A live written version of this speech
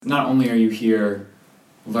Not only are you here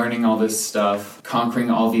learning all this stuff, conquering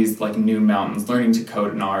all these like new mountains, learning to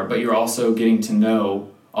code in R, but you're also getting to know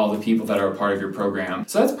all the people that are a part of your program.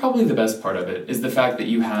 So that's probably the best part of it, is the fact that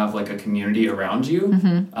you have like a community around you,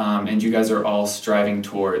 and you guys are all striving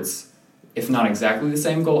towards, if not exactly the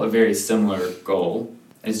same goal, a very similar goal.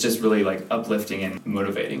 It's just really like uplifting and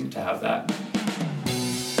motivating to have that.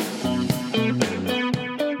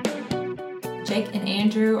 Jake and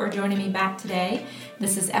Andrew are joining me back today.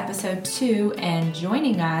 This is episode 2, and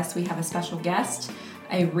joining us, we have a special guest,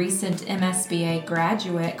 a recent MSBA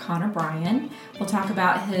graduate, Bryan. We'll talk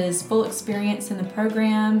about his full experience in the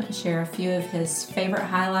program, share a few of his favorite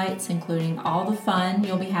highlights, including all the fun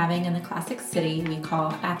you'll be having in the classic city we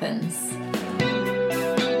call Athens.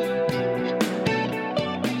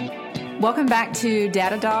 Welcome back to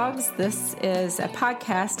Data Dogs. This is a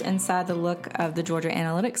podcast inside the look of the Georgia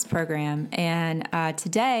Analytics program. And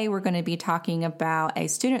today we're going to be talking about a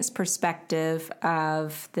student's perspective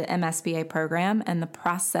of the MSBA program and the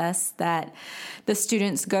process that the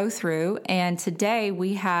students go through. And today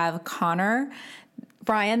we have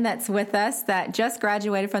Bryan that's with us that just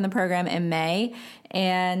graduated from the program in May.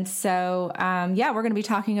 And so, we're going to be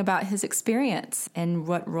talking about his experience and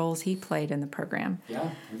what roles he played in the program. Yeah,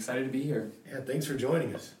 I'm excited to be here. Yeah, thanks for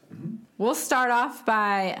joining us. Mm-hmm. We'll start off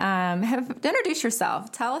by introduce yourself.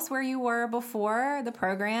 Tell us where you were before the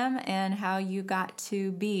program and how you got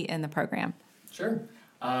to be in the program. Sure.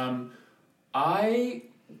 I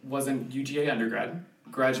was an UGA undergrad,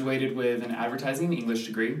 graduated with an advertising and English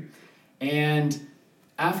degree, and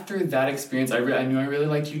after that experience, I knew I really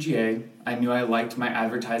liked UGA. I knew I liked my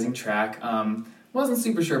advertising track. Wasn't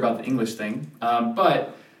super sure about the English thing,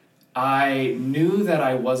 but I knew that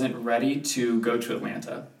I wasn't ready to go to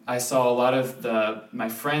Atlanta. I saw a lot of my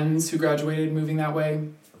friends who graduated moving that way,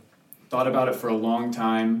 thought about it for a long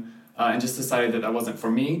time, and just decided that wasn't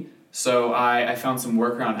for me. So I found some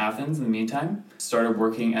work around Athens in the meantime, started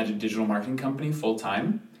working at a digital marketing company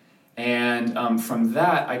full-time, and from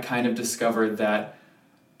that, I kind of discovered that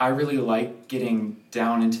I really like getting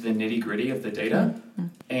down into the nitty-gritty of the data. Mm-hmm.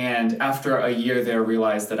 And after a year there,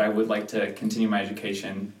 realized that I would like to continue my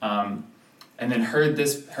education. And then heard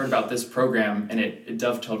about this program, and it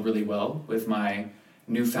dovetailed really well with my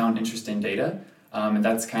newfound interest in data. And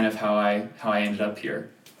that's kind of how I ended up here.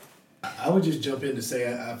 I would just jump in to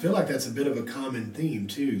say I feel like that's a bit of a common theme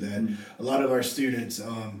too, that a lot of our students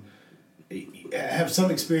have some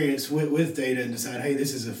experience with data and decide, hey,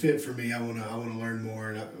 this is a fit for me. I want to learn more,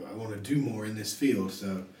 and I want to do more in this field.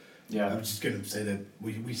 So, yeah, I was just going to say that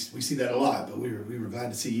we see that a lot, but we were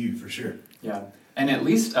glad to see you for sure. Yeah, and at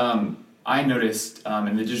least I noticed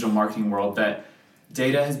in the digital marketing world that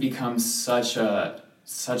data has become such a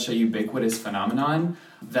ubiquitous phenomenon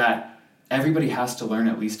that everybody has to learn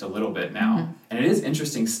at least a little bit now, and it is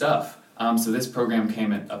interesting stuff. So this program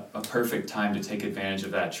came at a perfect time to take advantage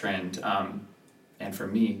of that trend, and for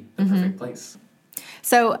me, the perfect place.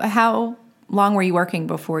 So how long were you working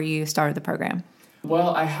before you started the program?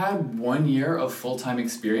 Well, I had 1 year of full-time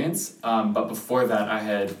experience, but before that I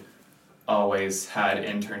had always had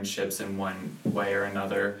internships in one way or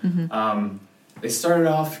another. They started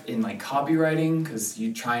off in like copywriting because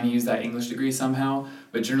you're trying to use that English degree somehow,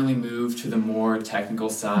 but generally moved to the more technical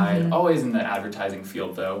side, always in the advertising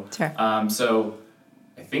field though. Sure. So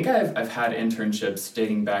I think I've had internships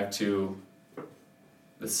dating back to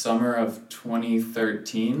the summer of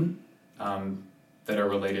 2013 that are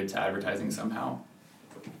related to advertising somehow.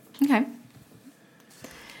 Okay.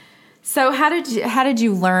 So how did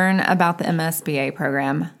you learn about the MSBA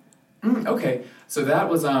program? Okay. So that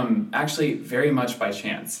was actually very much by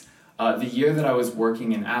chance. The year that I was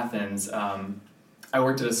working in Athens, I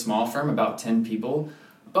worked at a small firm, about 10 people,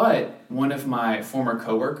 but one of my former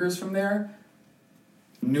coworkers from there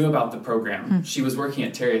knew about the program. She was working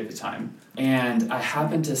at Terry at the time, and I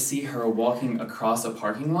happened to see her walking across a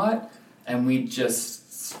parking lot, and we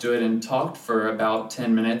just stood and talked for about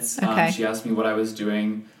 10 minutes. Okay. She asked me what I was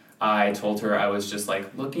doing. I told her I was just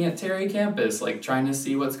like looking at Terry campus, like trying to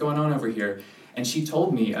see what's going on over here. And she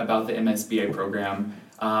told me about the MSBA program,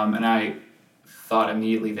 and I thought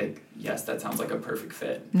immediately that, yes, that sounds like a perfect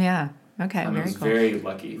fit. Yeah. Okay. Very cool. It was very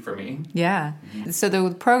lucky for me. Yeah. So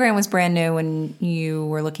the program was brand new when you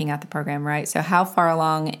were looking at the program, right? So how far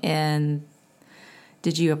along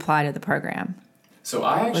did you apply to the program? So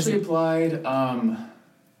I actually applied, I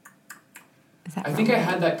think I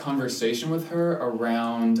had that conversation with her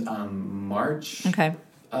around March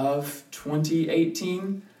of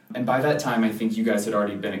 2018. And by that time, I think you guys had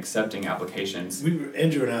already been accepting applications.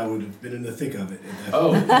 Andrew and I would have been in the thick of it.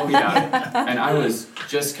 Oh yeah. And I was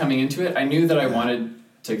just coming into it. I knew that I wanted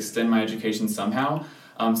to extend my education somehow,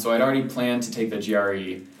 So I'd already planned to take the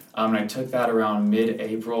GRE, and I took that around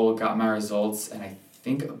mid-April, got my results, and I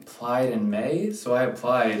think applied in May. So I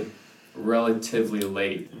applied relatively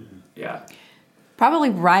late. Yeah.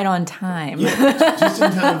 Probably right on time. Yeah, just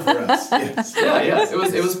in time for us. Yes. Yeah.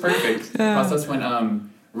 It was perfect. The process went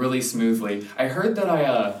really smoothly. I heard that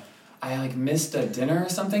I like missed a dinner or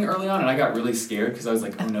something early on, and I got really scared because I was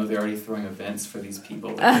like, oh no, they're already throwing events for these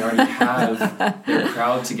people. Like, they already have their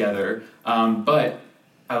crowd together. But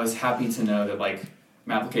I was happy to know that like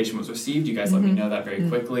my application was received. You guys let me know that very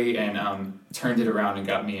quickly and turned it around and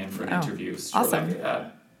got me in for an interview. Awesome. After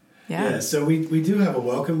that. Yeah, so we do have a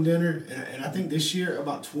welcome dinner, and I think this year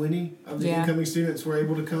about 20 of the incoming students were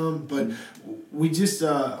able to come, but we just,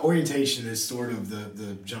 orientation is sort of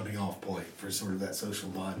the jumping off point for sort of that social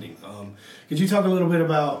bonding. Could you talk a little bit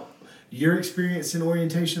about your experience in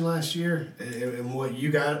orientation last year and what you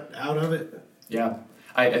got out of it? Yeah,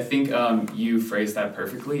 I think you phrased that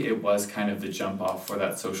perfectly. It was kind of the jump off for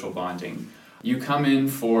that social bonding. You come in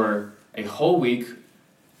for a whole week,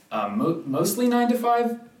 mostly 9 to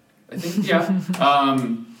 5, I think, yeah.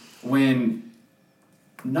 When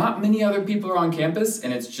not many other people are on campus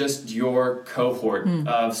and it's just your cohort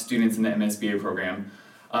of students in the MSBA program.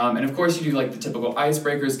 And of course you do like the typical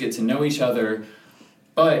icebreakers, get to know each other,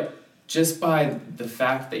 but just by the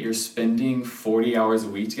fact that you're spending 40 hours a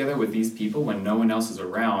week together with these people when no one else is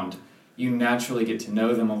around, you naturally get to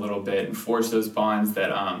know them a little bit and forge those bonds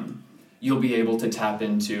that you'll be able to tap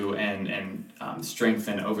into and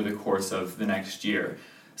strengthen over the course of the next year.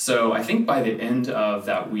 So I think by the end of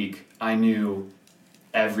that week, I knew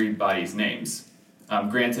everybody's names.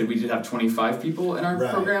 Granted, we did have 25 people in our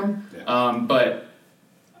program, but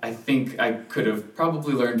I think I could have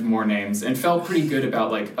probably learned more names and felt pretty good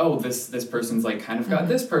about like, oh, this person's like kind of got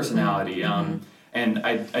this personality. And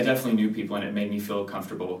I definitely knew people, and it made me feel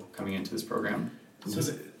comfortable coming into this program.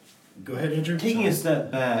 So go ahead, Andrew. Taking a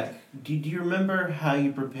step back, do you remember how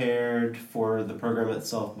you prepared for the program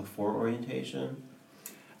itself before orientation?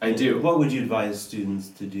 I do. What would you advise students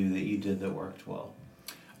to do that you did that worked well?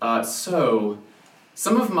 So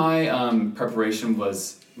some of my preparation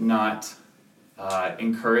was not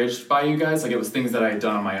encouraged by you guys. Like, it was things that I had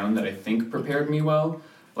done on my own that I think prepared me well.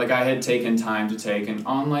 Like, I had taken time to take an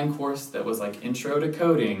online course that was like Intro to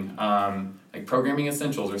Coding, like Programming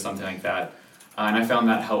Essentials or something like that. And I found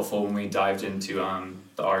that helpful when we dived into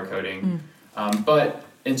the R coding. But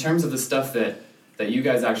in terms of the stuff that you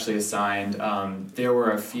guys actually assigned,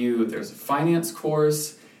 there's a finance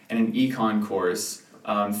course and an econ course,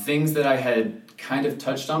 things that I had kind of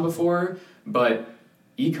touched on before, but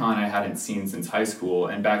econ I hadn't seen since high school,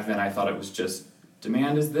 and back then I thought it was just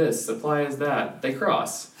demand is this, supply is that, they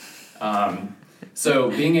cross.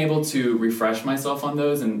 So being able to refresh myself on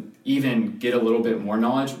those and even get a little bit more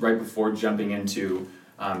knowledge right before jumping into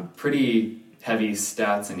pretty heavy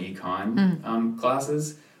stats and econ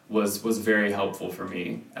classes was very helpful for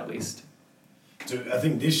me, at least. So I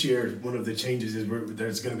think this year one of the changes is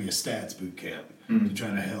there's going to be a stats boot camp to try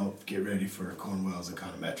to help get ready for Cornwell's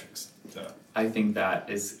econometrics. So I think that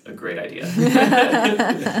is a great idea.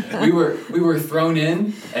 we were thrown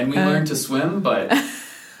in and we learned to swim, but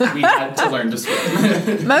we had to learn to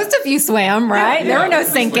swim. Most of you swam, right? There were no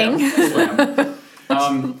sinking. Swam.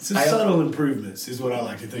 So subtle improvements is what I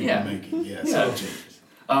like to think we're making. Subtle changes.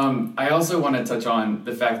 I also want to touch on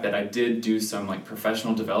the fact that I did do some like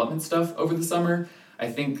professional development stuff over the summer.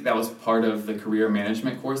 I think that was part of the career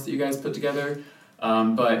management course that you guys put together.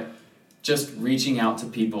 But just reaching out to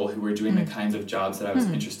people who were doing the kinds of jobs that I was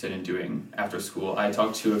interested in doing after school. I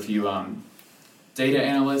talked to a few data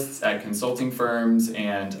analysts at consulting firms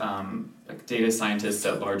and like data scientists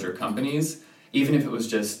at larger companies. Even if it was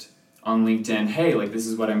just on LinkedIn, hey, like this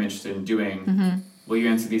is what I'm interested in doing. Will you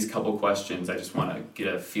answer these couple questions? I just want to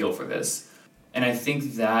get a feel for this. And I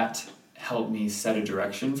think that helped me set a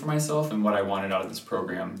direction for myself and what I wanted out of this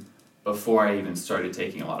program before I even started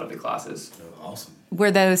taking a lot of the classes. Oh, awesome.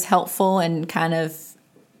 Were those helpful in kind of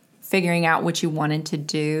figuring out what you wanted to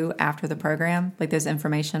do after the program, like those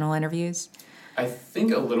informational interviews? I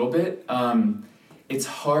think a little bit. It's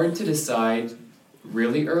hard to decide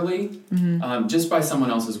really early just by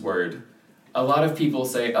someone else's word. A lot of people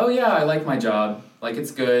say, oh yeah, I like my job, like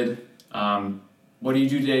it's good. What do you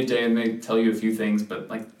do day to day? And they tell you a few things, but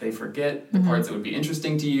like they forget the parts that would be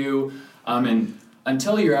interesting to you. And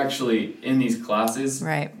until you're actually in these classes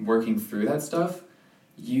working through that stuff,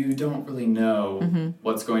 you don't really know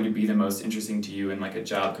what's going to be the most interesting to you in like a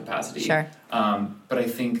job capacity. Sure. But I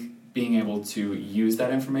think being able to use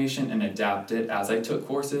that information and adapt it as I took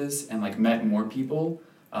courses and like met more people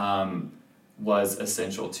was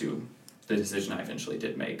essential to the decision I eventually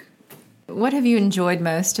did make. what have you enjoyed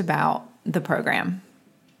most about the program?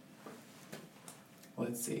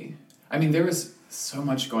 Let's see. I mean, there was so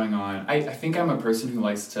much going on. I think I'm a person who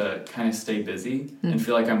likes to kind of stay busy and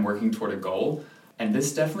feel like I'm working toward a goal. And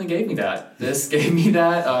this definitely gave me that. This gave me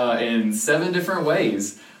that in 7 different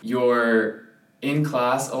ways. You're in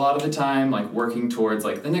class a lot of the time, like working towards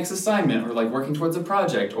like the next assignment or like working towards a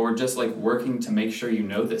project or just like working to make sure you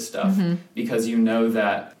know this stuff because you know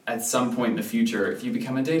that at some point in the future, if you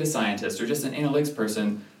become a data scientist or just an analytics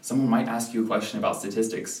person, someone might ask you a question about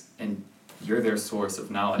statistics and you're their source of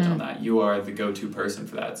knowledge on that. You are the go-to person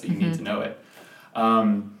for that, so you need to know it.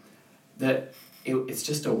 It's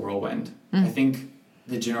just a whirlwind. I think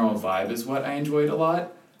the general vibe is what I enjoyed a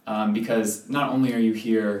lot because not only are you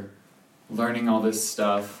here learning all this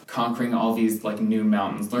stuff, conquering all these like new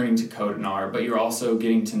mountains, learning to code in R, but you're also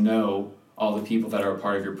getting to know all the people that are a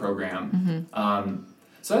part of your program.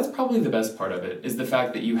 So that's probably the best part of it, is the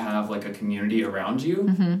fact that you have like a community around you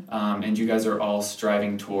and you guys are all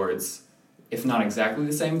striving towards, if not exactly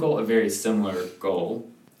the same goal, a very similar goal.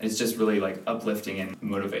 It's just really like uplifting and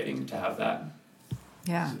motivating to have that.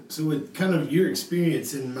 Yeah. So with kind of your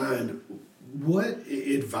experience in mind, what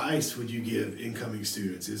advice would you give incoming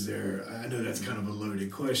students? Is there, I know that's kind of a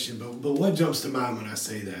loaded question, but what jumps to mind when I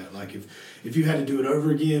say that? Like if you had to do it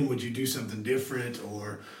over again, would you do something different,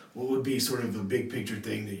 or what would be sort of a big picture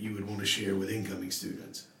thing that you would want to share with incoming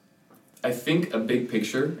students? I think a big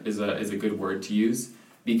picture is a good word to use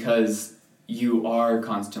because you are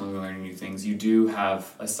constantly learning new things. You do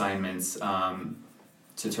have assignments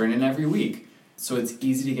to turn in every week. So it's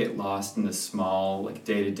easy to get lost in the small, like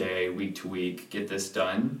day-to-day, week-to-week, get this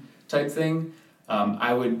done type thing.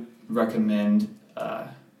 I would recommend a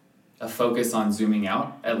focus on zooming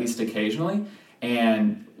out, at least occasionally,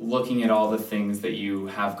 and looking at all the things that you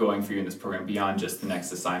have going for you in this program beyond just the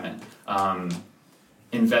next assignment.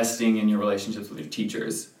 Investing in your relationships with your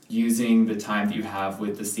teachers, using the time that you have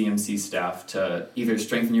with the CMC staff to either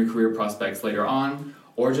strengthen your career prospects later on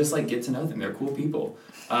or just like get to know them. They're cool people.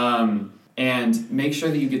 And make sure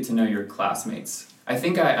that you get to know your classmates. I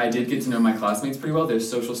think I did get to know my classmates pretty well. There's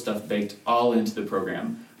social stuff baked all into the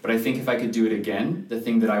program. But I think if I could do it again, the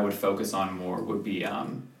thing that I would focus on more would be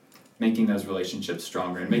making those relationships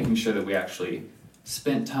stronger and making sure that we actually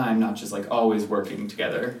spent time, not just like always working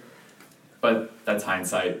together. But that's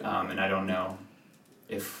hindsight, and I don't know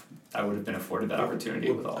if I would have been afforded that opportunity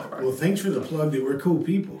with all of our... Well, thanks for the plug that we're cool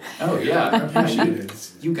people. Oh, yeah. I appreciate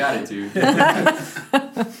it. You got it, dude.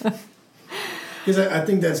 Because I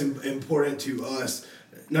think that's important to us,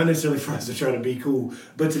 not necessarily for us to try to be cool,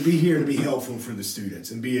 but to be here to be helpful for the students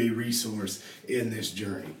and be a resource in this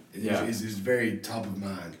journey. Is very top of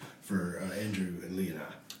mind for Andrew and Lee and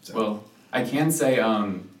I. So. Well, I can say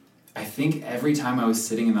I think every time I was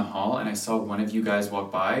sitting in the hall and I saw one of you guys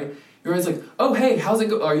walk by, you're always like, oh, hey, how's it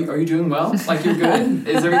go? Are you doing well? Like, you're good?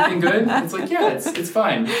 Is everything good? It's like, yeah, it's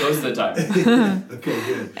fine most of the time. Okay,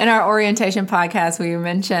 good. In our orientation podcast, we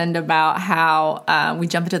mentioned about how we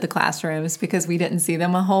jump into the classrooms because we didn't see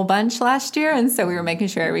them a whole bunch last year. And so we were making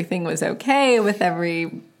sure everything was okay with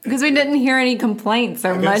because we didn't hear any complaints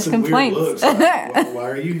or much complaints. Weird looks, like, why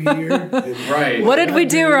are you here? Right. What did we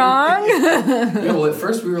do wrong? Yeah, well, at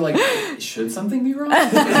first we were like, should something be wrong?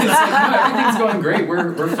 It's like, no, everything's going great.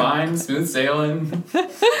 We're fine, smooth sailing.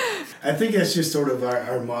 I think that's just sort of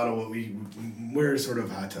our model. We're sort of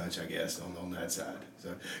high touch, I guess, on that side.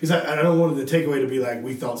 So, because I don't want the takeaway to be like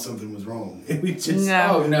we thought something was wrong. We just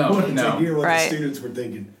wanted to hear what the students were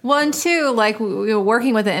thinking. Well, and two, like we were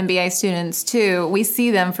working with the MBA students too, we see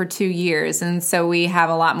them for 2 years, and so we have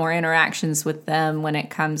a lot more interactions with them when it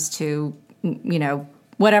comes to,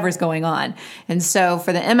 whatever's going on. And so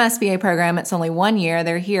for the MSBA program, it's only 1 year.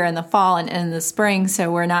 They're here in the fall and in the spring,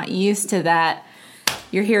 so we're not used to that.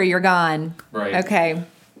 You're here, you're gone. Right. Okay.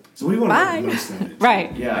 So we want to make the most of it.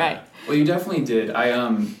 Right. Yeah. Right. Well, you definitely did.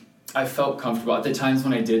 I felt comfortable at the times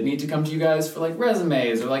when I did need to come to you guys for like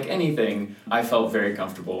resumes or like anything. I felt very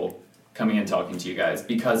comfortable coming and talking to you guys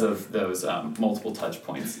because of those multiple touch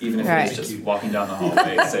points, even if it was just walking down the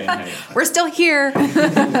hallway saying, hey. We're still here.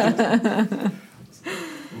 Well,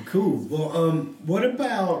 cool. Well, what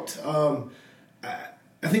about...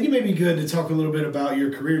 I think it may be good to talk a little bit about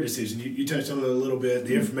your career decision. You touched on it a little bit,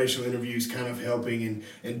 the informational interviews kind of helping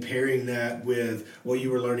and pairing that with what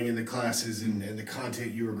you were learning in the classes and the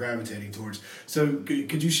content you were gravitating towards. So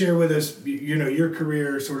could you share with us, your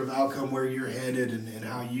career sort of outcome, where you're headed and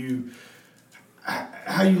how you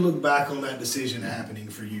look back on that decision happening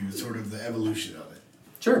for you, sort of the evolution of it?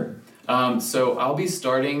 Sure. So I'll be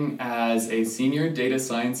starting as a senior data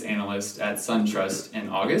science analyst at SunTrust in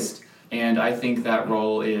August. And I think that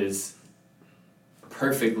role is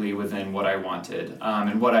perfectly within what I wanted,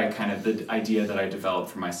 and what the idea that I developed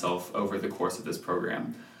for myself over the course of this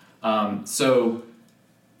program. So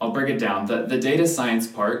I'll break it down. The data science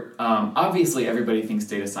part, obviously everybody thinks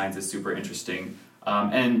data science is super interesting.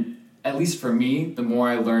 And at least for me, the more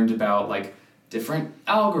I learned about like different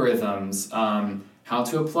algorithms, how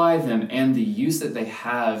to apply them, and the use that they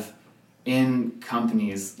have in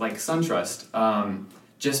companies like SunTrust,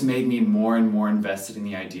 just made me more and more invested in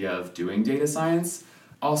the idea of doing data science.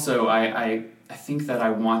 Also, I think that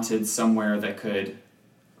I wanted somewhere that could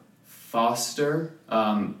foster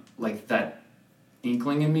like that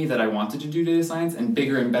inkling in me that I wanted to do data science and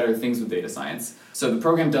bigger and better things with data science. So the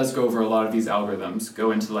program does go over a lot of these algorithms,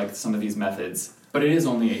 go into like some of these methods, but it is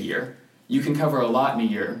only a year. You can cover a lot in a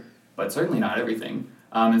year, but certainly not everything.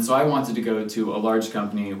 And so I wanted to go to a large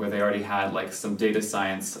company where they already had like some data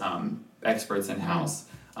science experts in-house,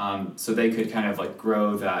 so they could kind of like grow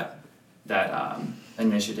that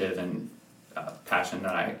initiative and passion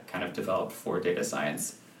that I kind of developed for data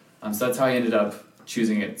science. So that's how I ended up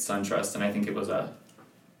choosing it SunTrust, and I think it was a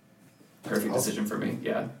perfect decision for me.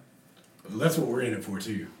 Yeah. Well, that's what we're in it for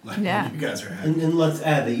too. Like, Yeah. You guys are happy. And let's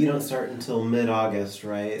add that you don't start until mid-August,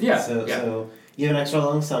 right? Yeah. So you have an extra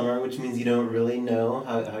long summer, which means you don't really know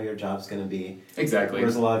how your job's going to be. Exactly.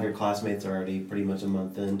 Whereas a lot of your classmates are already pretty much a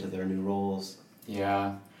month into their new roles.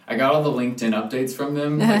 Yeah. I got all the LinkedIn updates from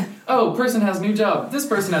them. Like, oh, person has a new job. This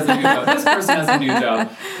person has a new job. This person has a new job.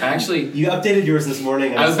 You updated yours this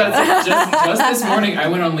morning. I was about to say, just this morning, I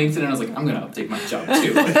went on LinkedIn and I was like, I'm going to update my job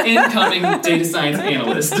too. Incoming data science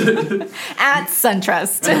analyst. At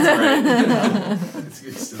SunTrust. That's right. That's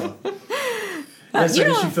good stuff. That's I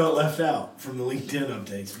guess you felt left out from the LinkedIn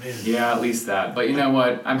updates, man. Yeah, at least that. But you know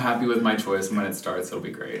what? I'm happy with my choice, and when it starts, it'll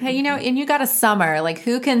be great. Hey, and you got a summer. Like,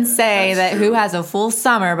 who can say that true. who has a full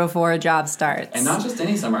summer before a job starts? And not just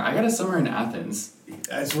any summer. I got a summer in Athens.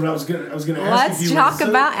 That's what I was gonna ask. Let's talk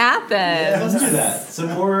about Athens. Yeah, let's do that.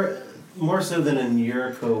 So more so than in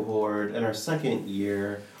your cohort, in our second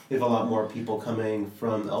year, we have a lot more people coming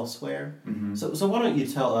from elsewhere. Mm-hmm. So why don't you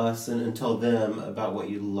tell us and tell them about what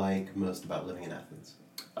you like most about living in Athens?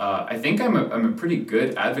 I think I'm a pretty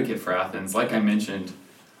good advocate for Athens. Like I mentioned,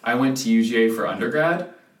 I went to UGA for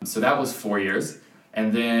undergrad, so that was 4 years.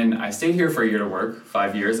 And then I stayed here for a year to work,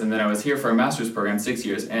 5 years, and then I was here for a master's program, 6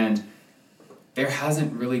 years. And there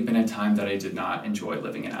hasn't really been a time that I did not enjoy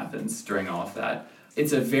living in Athens during all of that.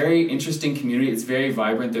 It's a very interesting community. It's very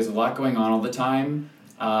vibrant. There's a lot going on all the time.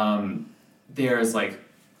 There's like,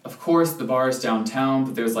 of course, the bars downtown,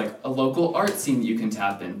 but there's like a local art scene that you can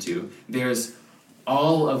tap into. There's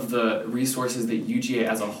all of the resources that UGA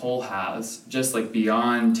as a whole has, just like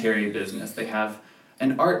beyond Terry business. They have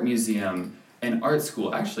an art museum, an art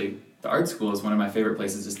school. Actually, the art school is one of my favorite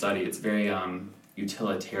places to study. It's very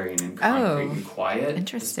utilitarian and concrete and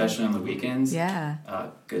quiet, especially on the weekends. Yeah.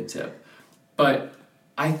 Good tip. But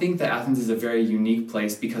I think that Athens is a very unique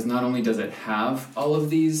place because not only does it have all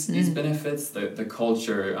of these benefits, the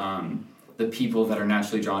culture, the people that are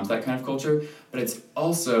naturally drawn to that kind of culture, but it's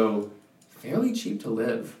also fairly cheap to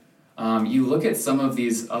live. You look at some of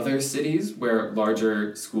these other cities where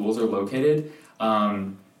larger schools are located,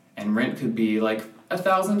 and rent could be like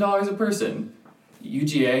 $1,000 a person.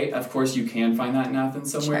 UGA, of course, you can find that in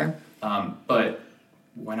Athens somewhere, but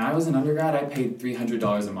when I was an undergrad, I paid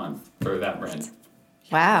 $300 a month for that rent.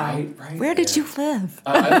 Wow. Right Where did you live?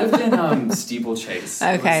 I lived in Steeplechase.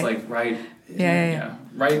 Okay. It was like right... Yeah.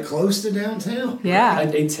 Right close to downtown. Yeah.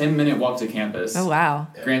 A 10-minute walk to campus. Oh, wow.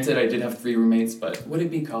 Granted, I did have 3 roommates, but would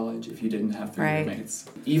it be college if you didn't have 3 roommates?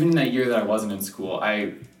 Even in that year that I wasn't in school,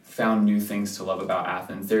 I found new things to love about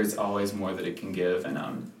Athens. There's always more that it can give,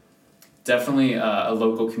 and definitely a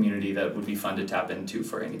local community that would be fun to tap into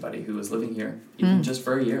for anybody who is living here, even just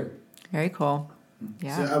for a year. Very cool.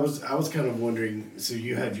 Yeah. So I was kind of wondering. So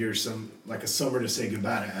you have a summer to say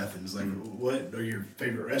goodbye to Athens. Like, what are your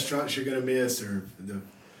favorite restaurants you're gonna miss, or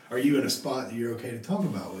are you in a spot that you're okay to talk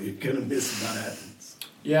about what you're gonna miss about Athens?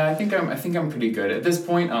 Yeah, I think I'm pretty good at this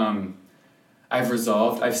point. I've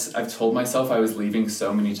resolved. I've told myself I was leaving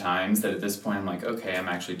so many times that at this point I'm like, okay, I'm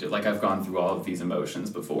actually I've gone through all of these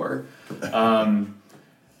emotions before.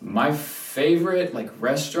 My favorite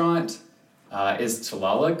restaurant is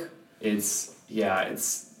Tulaluk. It's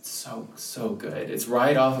so good. It's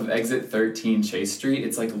right off of exit 13 Chase Street.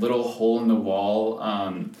 It's like a little hole in the wall,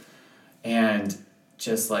 and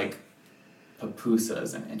just like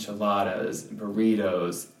pupusas and enchiladas and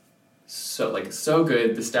burritos. So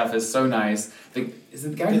good. The staff is so nice. Is it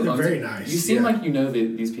the guy who owns very it? nice. You seem like you know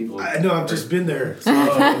these people. I know. I've just been there. So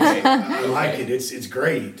I like it. It's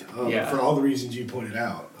great. For all the reasons you pointed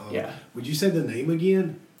out. Would you say the name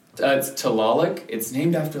again? It's Tlaloc. It's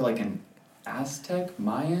named after like an Aztec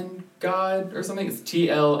Mayan god or something. It's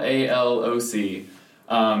Tlaloc.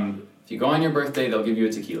 If you go on your birthday, they'll give you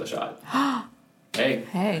a tequila shot. Hey,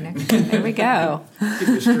 there we go.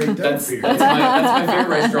 That's my favorite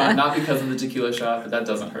restaurant, not because of the tequila shot, but that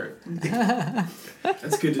doesn't hurt.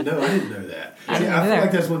 That's good to know. I didn't know that. I feel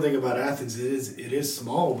like that's one thing about Athens. It is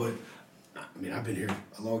small, but I mean, I've been here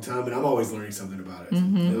a long time, and I'm always learning something about it.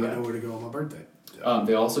 Mm-hmm. And I know where to go on my birthday. So.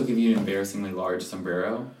 They also give you an embarrassingly large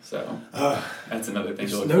sombrero, so that's another thing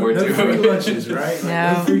to look forward to. No free lunches, right?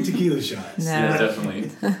 No free tequila shots. No. Yeah,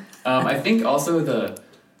 definitely. I think also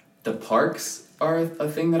the parks are a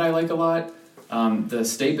thing that I like a lot. The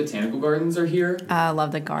state botanical gardens are here. I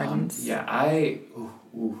love the gardens. The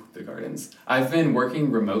gardens. I've been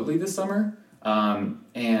working remotely this summer,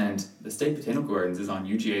 and the state botanical gardens is on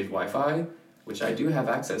UGA's Wi-Fi, which I do have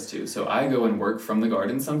access to. So I go and work from the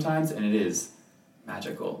garden sometimes, and it is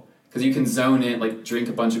magical. Because you can zone in, like drink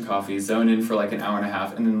a bunch of coffee, zone in for like an hour and a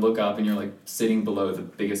half, and then look up and you're like sitting below the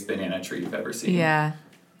biggest banana tree you've ever seen. Yeah,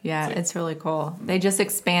 it's really cool. They just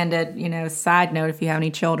expanded, side note, if you have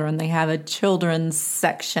any children, they have a children's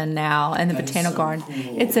section now in the botanical garden.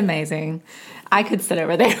 Cool. It's amazing. I could sit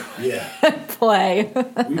over there and play.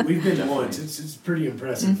 We've been once. It's a pretty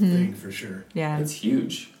impressive thing for sure. Yeah. It's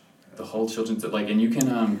huge. The whole children's and you can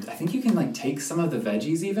I think you can take some of the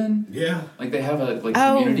veggies even. Yeah. Like they have a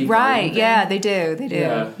community garden thing. Yeah, they do.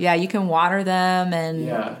 Yeah, you can water them and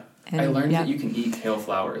I learned that you can eat kale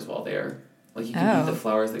flowers while there. Like you can eat the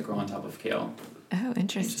flowers that grow on top of kale. Oh,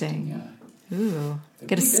 interesting. Yeah. Ooh.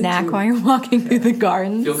 Get a snack while you're walking through the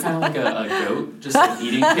gardens. Feel kind of like a goat, just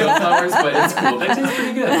eating kale flowers, but it's cool. That tastes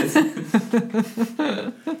pretty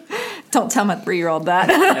good. Don't tell my 3-year-old that.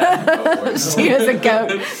 She is a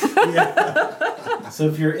goat. So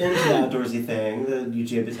if you're into the outdoorsy thing, the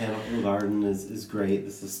UGA Botanical Garden is great.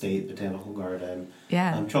 This is the State Botanical Garden.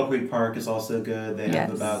 Yeah. Trail Creek Park is also good. They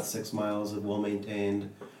have about 6 miles of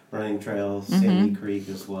well-maintained running trails. Sandy Creek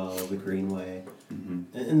as well, the Greenway.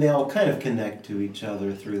 And they all kind of connect to each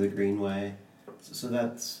other through the Greenway. So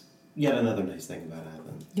that's yet another nice thing about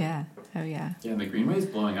Athens. Yeah. Oh, yeah. Yeah, and the Greenway is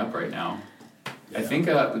blowing up right now. Yeah. I think,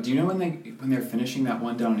 do you know when they're finishing that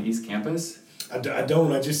one down on East Campus? I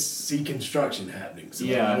don't. I just see construction happening. So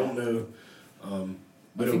I don't know.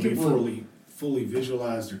 But it'll be fully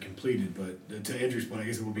visualized or completed. But to Andrew's point, I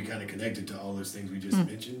guess it will be kind of connected to all those things we just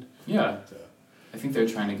mentioned. Yeah. So. I think they're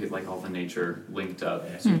trying to get all the nature linked up,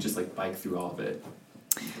 so you just bike through all of it.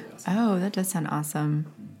 Awesome. Oh, that does sound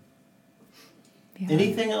awesome. Yeah.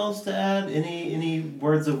 Anything else to add? Any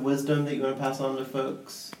words of wisdom that you want to pass on to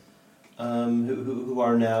folks who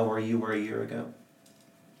are now where you were a year ago?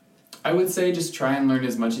 I would say just try and learn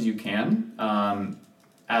as much as you can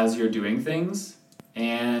as you're doing things,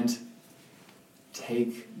 and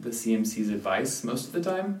take the CMC's advice most of the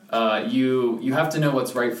time. You have to know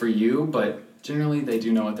what's right for you, but generally they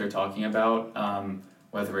do know what they're talking about,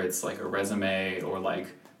 whether it's a resume or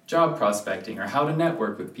job prospecting or how to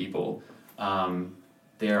network with people.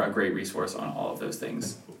 They're a great resource on all of those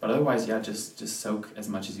things. But otherwise, just soak as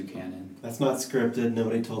much as you can in. That's not scripted.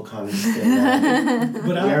 Nobody told Connor to say that. But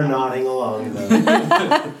we're nodding along,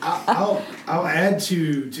 though. I'll add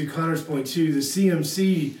to Connor's point, too. The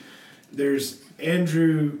CMC, there's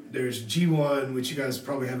Andrew, there's G1, which you guys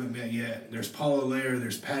probably haven't met yet. There's Paula Lair,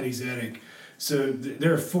 there's Patty Zedek. So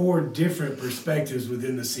there are 4 different perspectives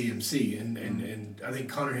within the CMC. And I think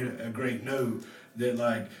Connor hit a great note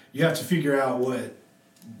that, you have to figure out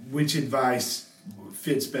which advice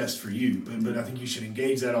fits best for you, but I think you should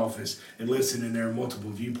engage that office and listen, and there are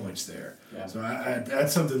multiple viewpoints there. Yeah. So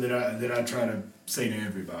that's something that I try to say to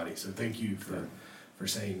everybody. So thank you for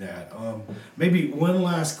saying that. Maybe one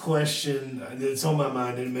last question that's on my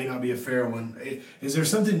mind, and it may not be a fair one. Is there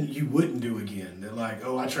something you wouldn't do again? That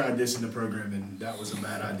I tried this in the program and that was a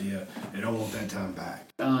bad idea, and I want that time back.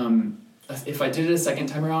 If I did it a second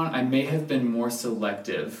time around, I may have been more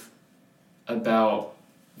selective about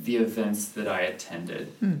the events that I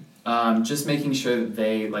attended. Just making sure that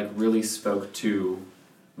they really spoke to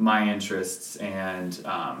my interests and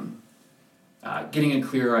getting a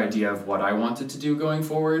clearer idea of what I wanted to do going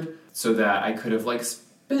forward, so that I could have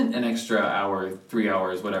spent an extra hour, 3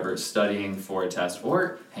 hours, whatever, studying for a test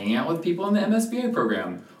or hanging out with people in the MSBA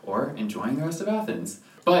program or enjoying the rest of Athens.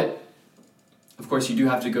 But of course, you do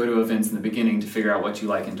have to go to events in the beginning to figure out what you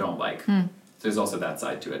like and don't like. There's also that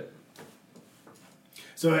side to it.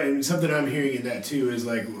 So, and something I'm hearing in that too is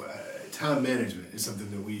time management is something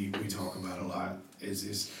that we talk about a lot.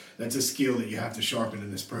 Is that's a skill that you have to sharpen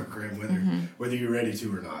in this program, whether you're ready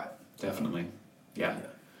to or not. Definitely, yeah.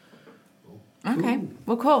 Okay.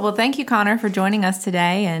 Well, cool. Well, thank you, Connor, for joining us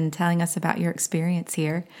today and telling us about your experience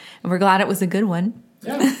here. And we're glad it was a good one.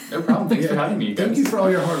 Yeah, no problem. Thanks for having me. Thank you for all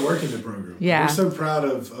your hard work in the program. Yeah. We're so proud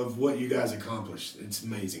of what you guys accomplished. It's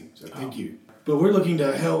amazing. So thank you. But we're looking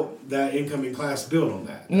to help that incoming class build on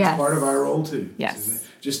that. That's Yes. part of our role too. Yes. So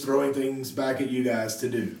just throwing things back at you guys to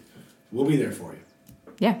do. We'll be there for you.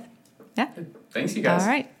 Yeah. Yeah. Thanks, you guys. All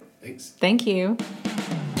right. Thanks. Thank you.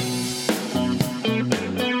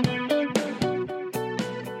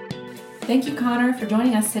 Thank you, Connor, for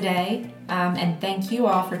joining us today, and thank you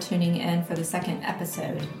all for tuning in for the second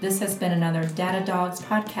episode. This has been another Data Dogs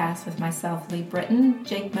podcast with myself, Lee Britton,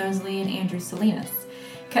 Jake Mosley, and Andrew Salinas.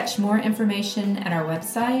 Catch more information at our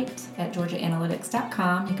website at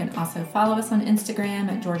georgiaanalytics.com. You can also follow us on Instagram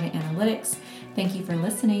at Georgia Analytics. Thank you for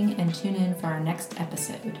listening, and tune in for our next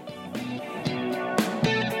episode.